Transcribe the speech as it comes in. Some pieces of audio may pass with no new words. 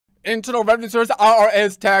Internal Revenue Service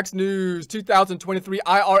IRS tax news. 2023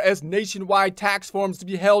 IRS nationwide tax forums to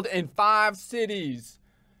be held in 5 cities.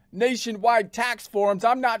 Nationwide tax forums.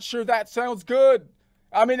 I'm not sure that sounds good.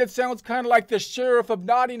 I mean, it sounds kind of like the sheriff of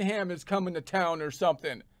Nottingham is coming to town or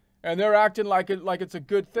something. And they're acting like it's a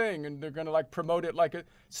good thing, and they're going to like promote it like a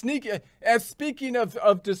sneak. As speaking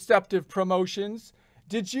of deceptive promotions,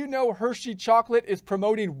 did you know Hershey Chocolate is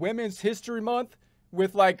promoting Women's History Month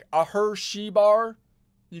with like a Hershey bar?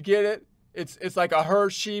 You get it? It's like a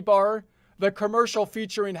Hershey bar. The commercial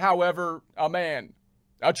featuring, however, a man,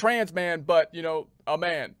 a trans man, but you know, a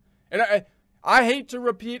man. And I hate to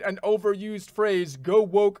repeat an overused phrase, go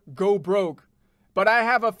woke, go broke, but I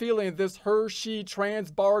have a feeling this Hershey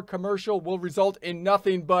trans bar commercial will result in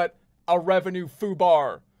nothing but a revenue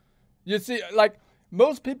foobar. You see, like,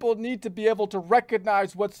 most people need to be able to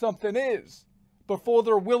recognize what something is before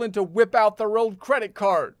they're willing to whip out their old credit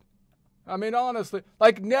card. I mean, honestly,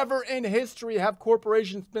 like, never in history have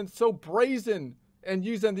corporations been so brazen and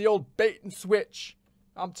using the old bait and switch.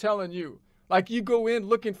 I'm telling you. Like, you go in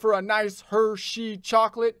looking for a nice Hershey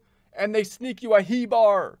chocolate, and they sneak you a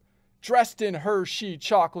he-bar dressed in Hershey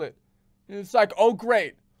chocolate. And it's like, oh,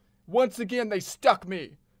 great. Once again, they stuck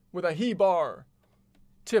me with a he-bar.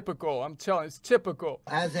 Typical. I'm telling you, it's typical.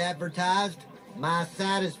 As advertised, my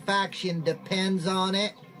satisfaction depends on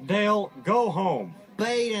it. Dale, go home.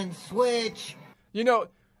 Bait and switch. You know,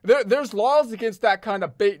 there's laws against that kind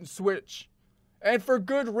of bait and switch. And for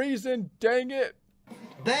good reason, dang it.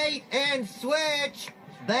 Bait and switch.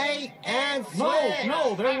 Bait and switch.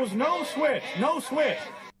 No, there was no switch. No switch.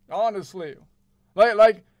 Honestly.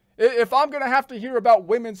 Like, if I'm going to have to hear about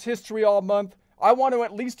women's history all month, I want to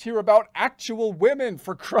at least hear about actual women,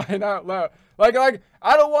 for crying out loud. Like,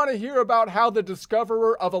 I don't want to hear about how the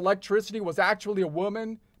discoverer of electricity was actually a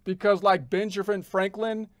woman because, like, Benjamin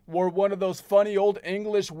Franklin wore one of those funny old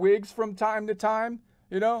English wigs from time to time,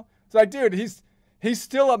 you know? It's like, dude, he's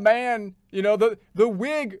still a man, you know? The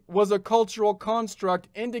wig was a cultural construct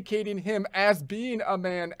indicating him as being a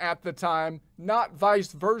man at the time, not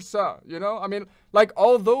vice versa, you know? I mean, like,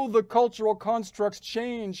 although the cultural constructs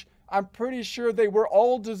change, I'm pretty sure they were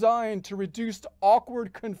all designed to reduce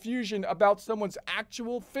awkward confusion about someone's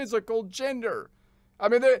actual physical gender. I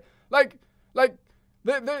mean,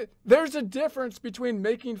 there's a difference between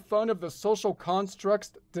making fun of the social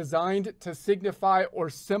constructs designed to signify or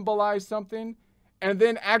symbolize something and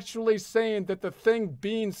then actually saying that the thing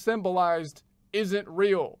being symbolized isn't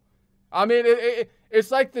real. I mean,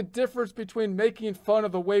 it's like the difference between making fun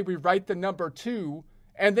of the way we write the number 2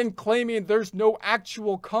 and then claiming there's no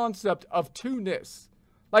actual concept of two-ness.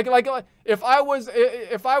 Like if I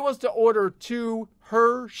was to order 2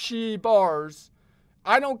 Hershey bars,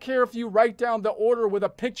 I don't care if you write down the order with a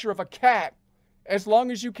picture of a cat, as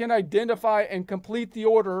long as you can identify and complete the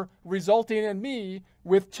order, resulting in me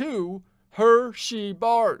with 2 Hershey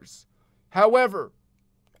bars. However,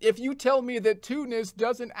 if you tell me that two-ness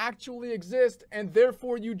doesn't actually exist and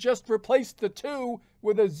therefore you just replace the 2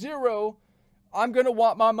 with a 0, I'm going to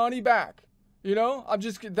want my money back. You know,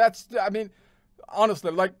 I mean,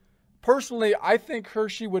 honestly, like, personally, I think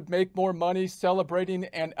Hershey would make more money celebrating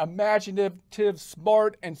an imaginative,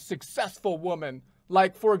 smart, and successful woman.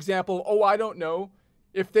 Like, for example, oh, I don't know,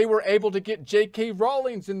 if they were able to get J.K.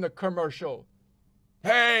 Rowling in the commercial.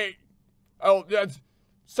 Hey, oh,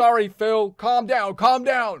 sorry, Phil, calm down, calm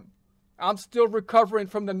down. I'm still recovering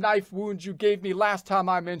from the knife wound you gave me last time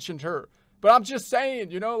I mentioned her. But I'm just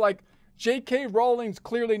saying, you know, like, J.K. Rowling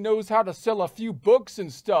clearly knows how to sell a few books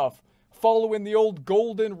and stuff, following the old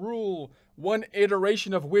golden rule, one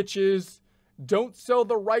iteration of which is, don't sell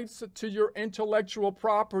the rights to your intellectual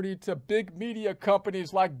property to big media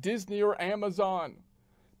companies like Disney or Amazon.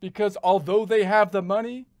 Because although they have the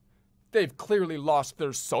money, they've clearly lost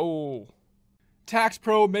their soul.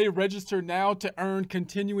 TaxPro may register now to earn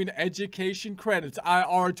continuing education credits.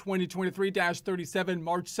 IR 2023-37,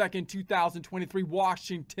 March 2nd, 2023,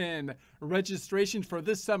 Washington. Registration for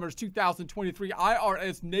this summer's 2023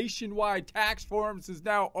 IRS Nationwide Tax Forums is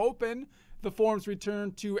now open. The forums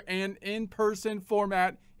return to an in-person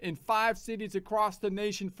format in 5 cities across the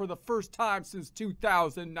nation for the first time since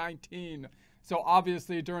 2019. So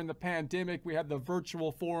obviously during the pandemic, we had the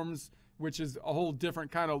virtual forums, which is a whole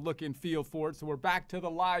different kind of look and feel for it. So we're back to the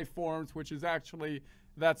live forums, which is actually,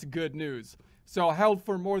 that's good news. So held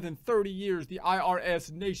for more than 30 years, the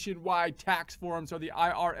IRS Nationwide Tax Forums are the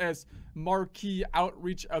IRS marquee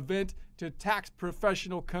outreach event to tax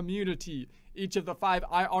professional community. Each of the 5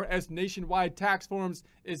 IRS Nationwide Tax Forums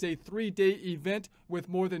is a 3-day event with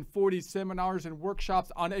more than 40 seminars and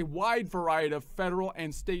workshops on a wide variety of federal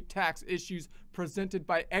and state tax issues presented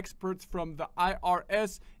by experts from the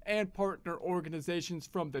IRS and partner organizations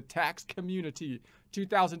from the tax community.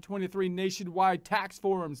 2023 Nationwide Tax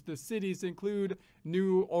Forums. The cities include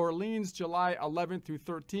New Orleans, July 11th through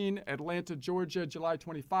 13, Atlanta, Georgia, July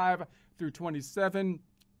 25 through 27,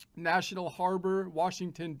 National Harbor,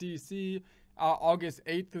 Washington, D.C., August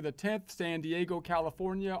 8th through the 10th, San Diego,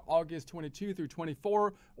 California, August 22 through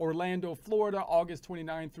 24, Orlando, Florida, August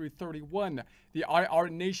 29 through 31. The IR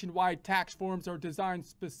Nationwide Tax Forums are designed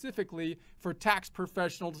specifically for tax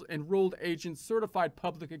professionals, enrolled agents, certified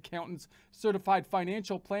public accountants, certified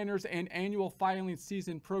financial planners, and annual filing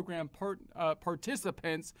season program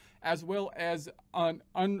participants, as well as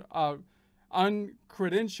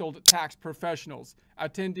uncredentialed tax professionals.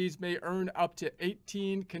 Attendees may earn up to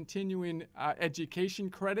 18 continuing education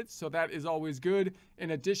credits, so that is always good. In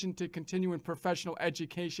addition to continuing professional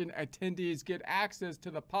education, attendees get access to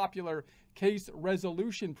the popular case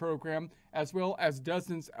resolution program, as well as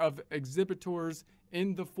dozens of exhibitors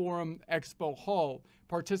in the Forum Expo Hall.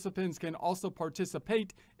 Participants can also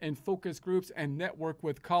participate in focus groups and network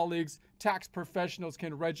with colleagues. Tax professionals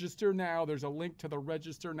can register now. There's a link to the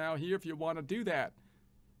register now here if you want to do that.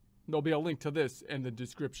 There'll be a link to this in the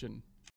description.